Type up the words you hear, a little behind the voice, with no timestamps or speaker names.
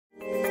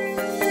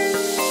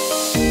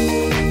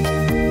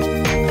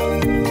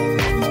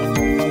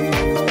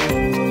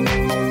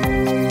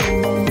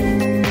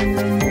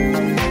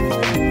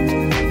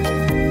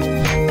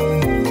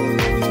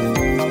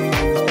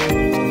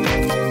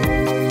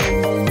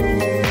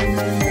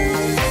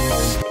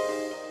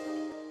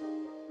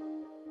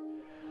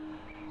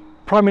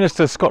Prime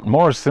Minister Scott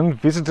Morrison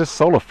visited a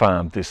solar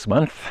farm this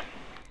month.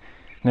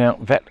 Now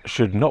that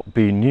should not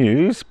be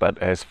news, but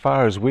as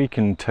far as we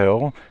can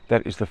tell,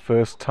 that is the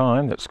first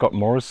time that Scott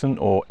Morrison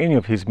or any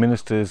of his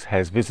ministers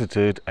has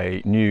visited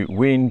a new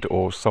wind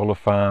or solar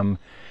farm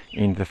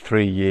in the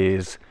 3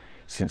 years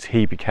since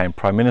he became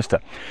Prime Minister.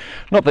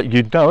 Not that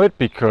you'd know it,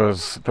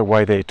 because the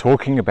way they're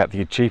talking about the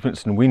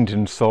achievements in wind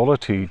and solar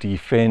to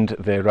defend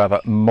their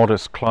rather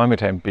modest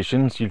climate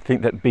ambitions, you'd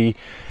think that'd be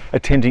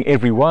attending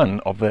every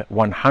one of the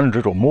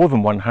 100 or more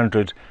than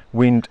 100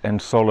 wind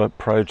and solar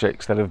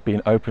projects that have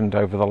been opened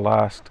over the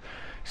last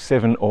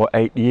 7 or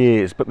 8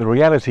 years. But the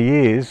reality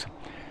is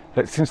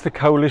that since the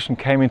coalition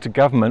came into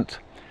government,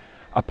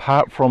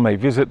 apart from a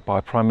visit by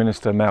Prime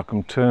Minister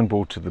Malcolm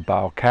Turnbull to the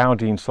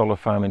Balcowdean solar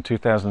farm in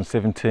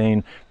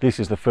 2017, this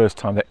is the first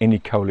time that any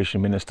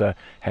coalition minister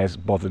has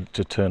bothered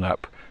to turn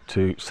up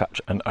to such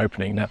an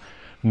opening. Now,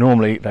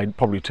 normally they'd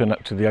probably turn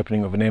up to the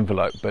opening of an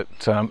envelope, but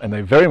and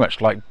they very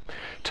much like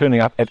turning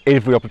up at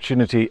every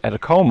opportunity at a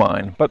coal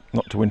mine, but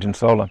not to wind and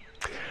solar.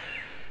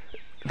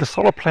 The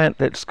solar plant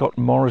that Scott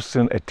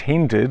Morrison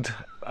attended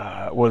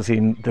was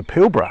in the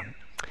Pilbara.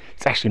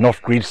 It's actually an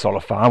off-grid solar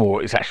farm,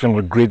 or it's actually on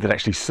a grid that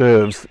actually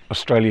serves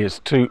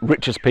Australia's two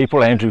richest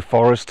people, Andrew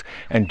Forrest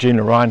and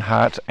Gina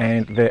Rinehart,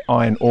 and their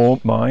iron ore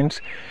mines.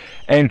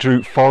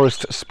 Andrew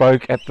Forrest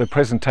spoke at the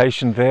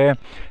presentation there,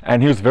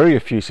 and he was very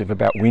effusive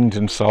about wind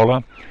and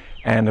solar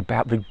and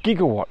about the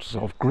gigawatts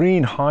of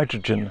green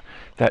hydrogen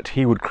that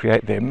he would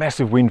create there.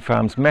 Massive wind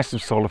farms,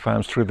 massive solar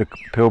farms through the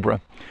Pilbara.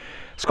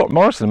 Scott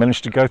Morrison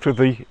managed to go through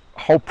the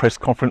whole press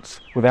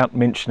conference without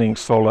mentioning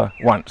solar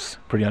once.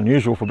 Pretty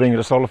unusual for being at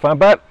a solar farm,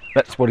 but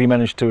that's what he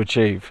managed to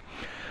achieve.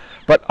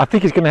 But I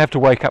think he's going to have to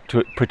wake up to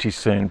it pretty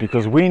soon,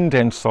 because wind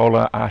and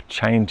solar are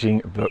changing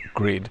the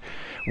grid.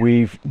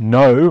 We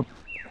know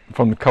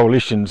from the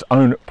coalition's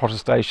own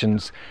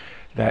protestations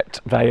that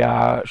they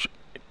are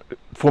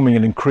forming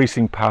an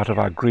increasing part of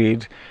our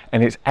grid,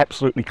 and it's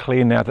absolutely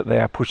clear now that they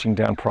are pushing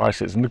down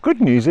prices. And the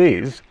good news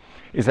is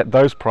that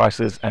those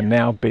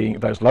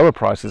lower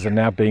prices are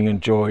now being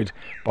enjoyed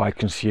by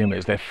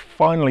consumers. They're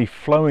finally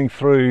flowing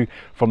through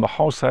from the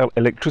wholesale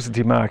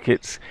electricity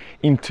markets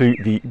into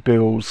the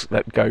bills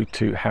that go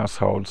to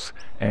households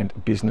and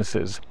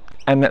businesses.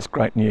 And that's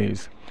great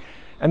news.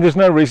 And there's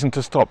no reason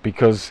to stop,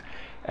 because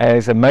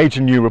as a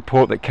major new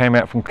report that came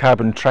out from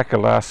Carbon Tracker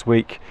last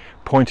week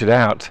pointed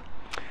out,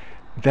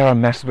 there are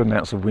massive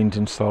amounts of wind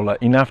and solar,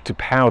 enough to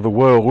power the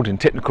world in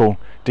technical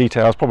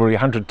details probably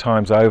 100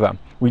 times over.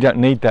 We don't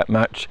need that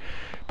much.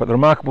 But the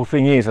remarkable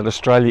thing is that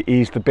Australia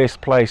is the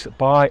best place,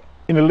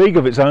 in a league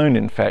of its own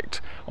in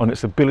fact, on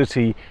its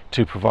ability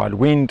to provide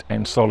wind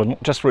and solar,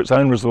 not just for its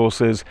own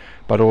resources,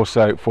 but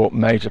also for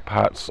major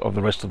parts of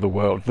the rest of the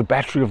world. The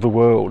battery of the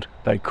world,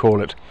 they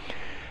call it.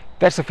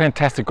 That's a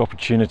fantastic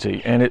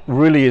opportunity, and it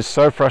really is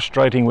so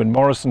frustrating when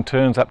Morrison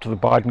turns up to the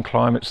Biden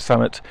Climate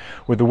Summit,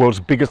 where the world's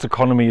biggest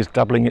economy is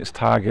doubling its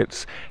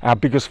targets, our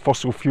biggest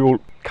fossil fuel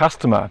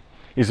customer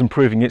is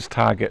improving its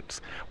targets,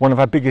 one of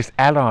our biggest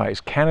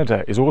allies,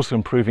 Canada, is also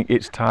improving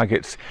its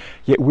targets,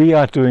 yet we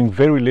are doing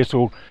very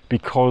little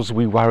because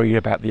we worry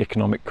about the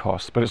economic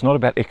costs. But it's not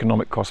about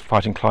economic costs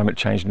fighting climate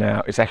change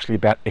now, it's actually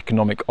about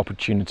economic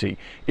opportunity.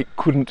 It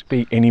couldn't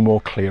be any more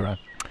clearer.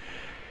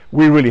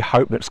 We really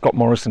hope that Scott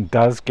Morrison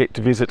does get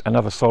to visit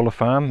another solar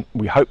farm.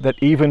 We hope that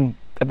even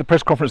at the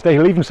press conference there,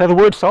 he'll even say the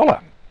word solar.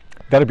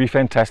 That'd be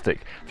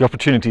fantastic. The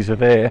opportunities are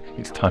there.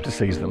 It's time to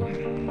seize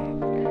them.